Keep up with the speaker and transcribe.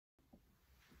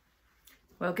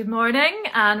Well, good morning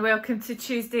and welcome to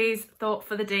Tuesday's Thought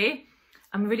for the Day.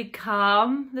 I'm really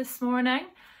calm this morning.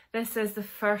 This is the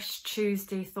first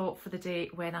Tuesday Thought for the Day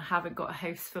when I haven't got a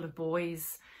house full of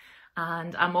boys.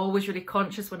 And I'm always really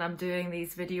conscious when I'm doing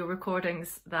these video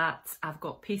recordings that I've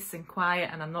got peace and quiet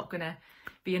and I'm not going to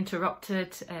be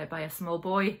interrupted by a small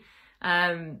boy.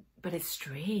 But it's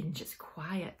strange, it's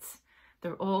quiet.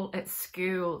 They're all at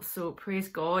school, so praise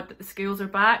God that the schools are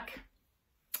back.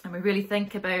 And we really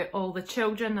think about all the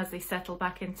children as they settle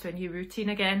back into a new routine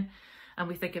again. And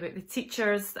we think about the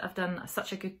teachers that have done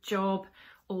such a good job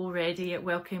already at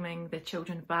welcoming the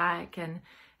children back and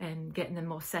getting them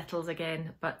more settled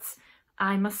again. But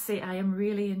I must say I am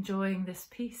really enjoying this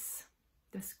peace,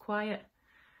 this quiet.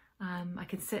 I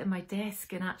can sit at my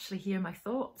desk and actually hear my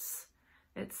thoughts.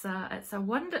 It's a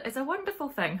wonderful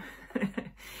thing.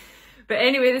 But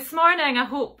anyway, this morning I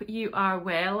hope you are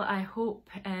well. I hope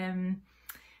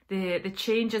the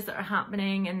changes that are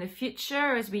happening in the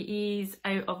future as we ease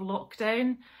out of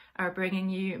lockdown are bringing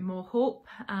you more hope,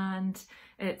 and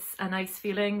it's a nice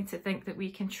feeling to think that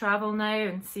we can travel now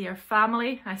and see our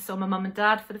family. I saw my mum and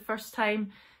dad for the first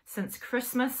time since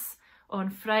Christmas on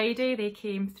Friday. They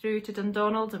came through to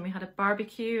Dundonald and we had a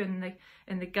barbecue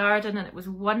in the garden and it was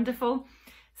wonderful.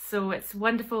 So it's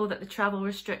wonderful that the travel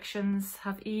restrictions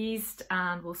have eased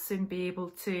and we'll soon be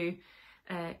able to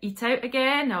eat out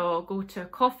again or go to a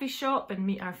coffee shop and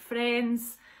meet our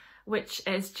friends, which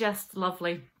is just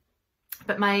lovely.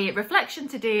 But my reflection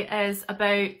today is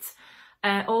about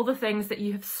all the things that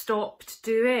you have stopped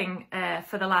doing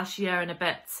for the last year and a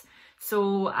bit.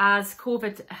 So as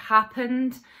COVID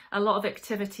happened, a lot of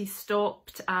activity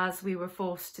stopped as we were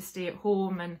forced to stay at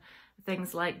home and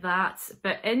things like that.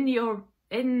 But in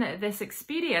this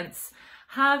experience,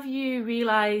 have you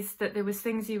realised that there was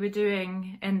things you were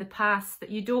doing in the past that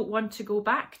you don't want to go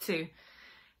back to?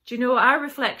 Do you know, our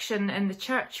reflection in the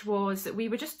church was that we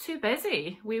were just too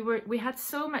busy. We had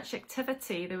so much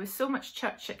activity. There was so much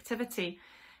church activity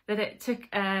that it took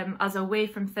us away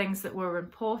from things that were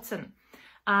important.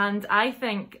 And I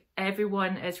think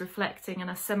everyone is reflecting in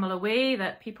a similar way,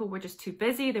 that people were just too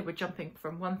busy. They were jumping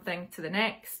from one thing to the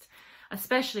next,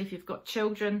 especially if you've got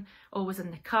children, always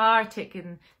in the car,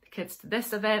 taking the kids to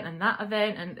this event and that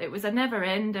event. And it was a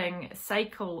never-ending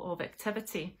cycle of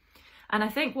activity. And I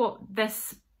think what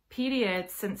this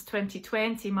period since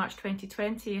 2020, March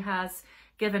 2020, has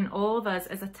given all of us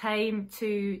is a time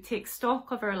to take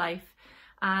stock of our life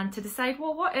and to decide,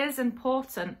 well, what is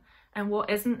important and what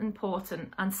isn't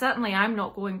important. And certainly I'm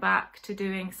not going back to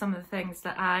doing some of the things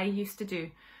that I used to do,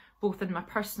 both in my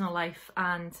personal life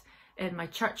and in my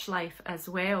church life as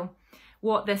well.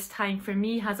 What this time for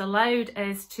me has allowed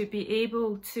is to be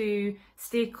able to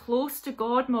stay close to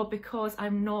God more because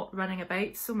I'm not running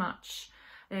about so much.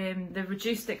 The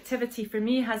reduced activity for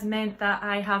me has meant that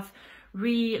I have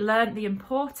relearnt the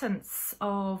importance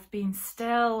of being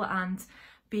still and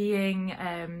being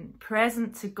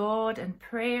present to God in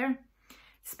prayer,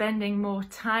 spending more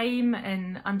time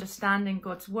in understanding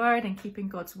God's word and keeping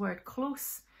God's word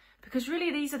close. Because really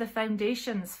these are the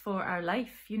foundations for our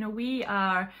life. You know, we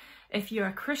are, if you're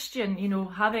a Christian, you know,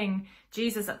 having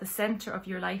Jesus at the centre of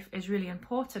your life is really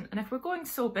important. And if we're going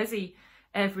so busy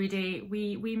every day,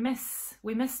 we miss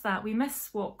that. We miss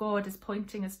what God is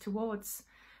pointing us towards.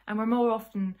 And we're more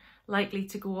often likely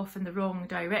to go off in the wrong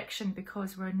direction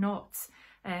because we're not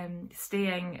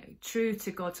staying true to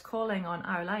God's calling on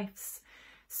our lives.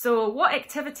 So what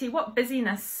activity, what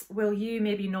busyness will you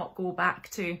maybe not go back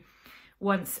to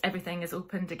once everything is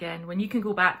opened again? When you can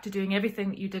go back to doing everything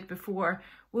that you did before,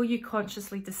 will you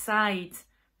consciously decide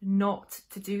not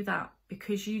to do that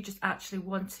because you just actually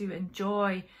want to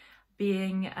enjoy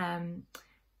being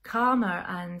calmer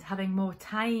and having more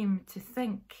time to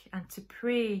think and to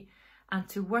pray and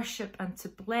to worship and to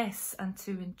bless and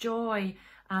to enjoy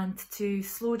and to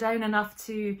slow down enough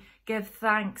to give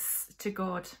thanks to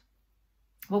God?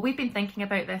 Well, we've been thinking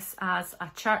about this as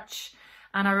a church,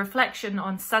 and our reflection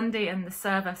on Sunday in the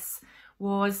service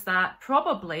was that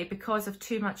probably because of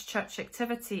too much church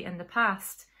activity in the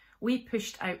past, we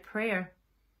pushed out prayer.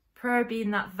 Prayer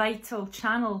being that vital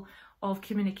channel of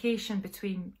communication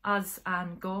between us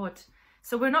and God.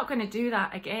 So we're not going to do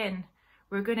that again.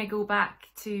 We're going to go back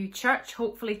to church,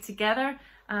 hopefully together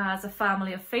as a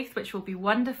family of faith, which will be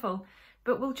wonderful.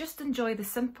 But we'll just enjoy the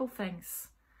simple things,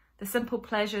 the simple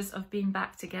pleasures of being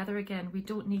back together again. We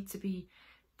don't need to be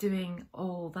doing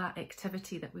all that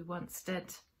activity that we once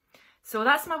did. So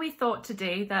that's my wee thought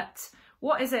today, that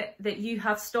what is it that you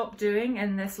have stopped doing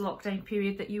in this lockdown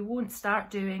period that you won't start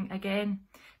doing again?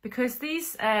 Because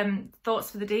these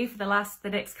thoughts for the day for the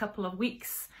next couple of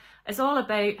weeks is all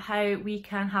about how we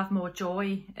can have more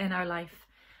joy in our life,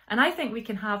 And I think we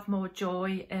can have more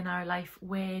joy in our life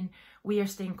when we are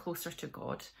staying closer to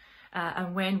God,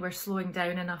 and when we're slowing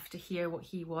down enough to hear what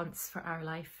He wants for our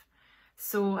life.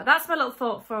 So that's my little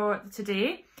thought for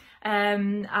today.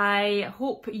 I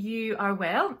hope you are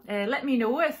well. Let me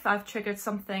know if I've triggered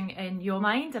something in your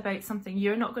mind about something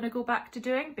you're not going to go back to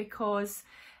doing because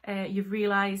you've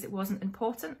realised it wasn't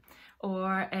important,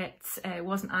 or it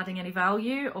wasn't adding any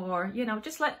value, or, you know,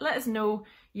 just let us know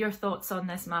your thoughts on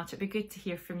this matter. It'd be good to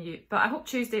hear from you. But I hope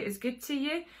Tuesday is good to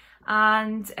you,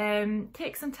 and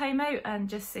take some time out and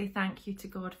just say thank you to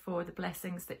God for the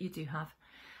blessings that you do have.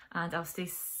 And I'll see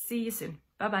you soon.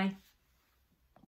 Bye bye.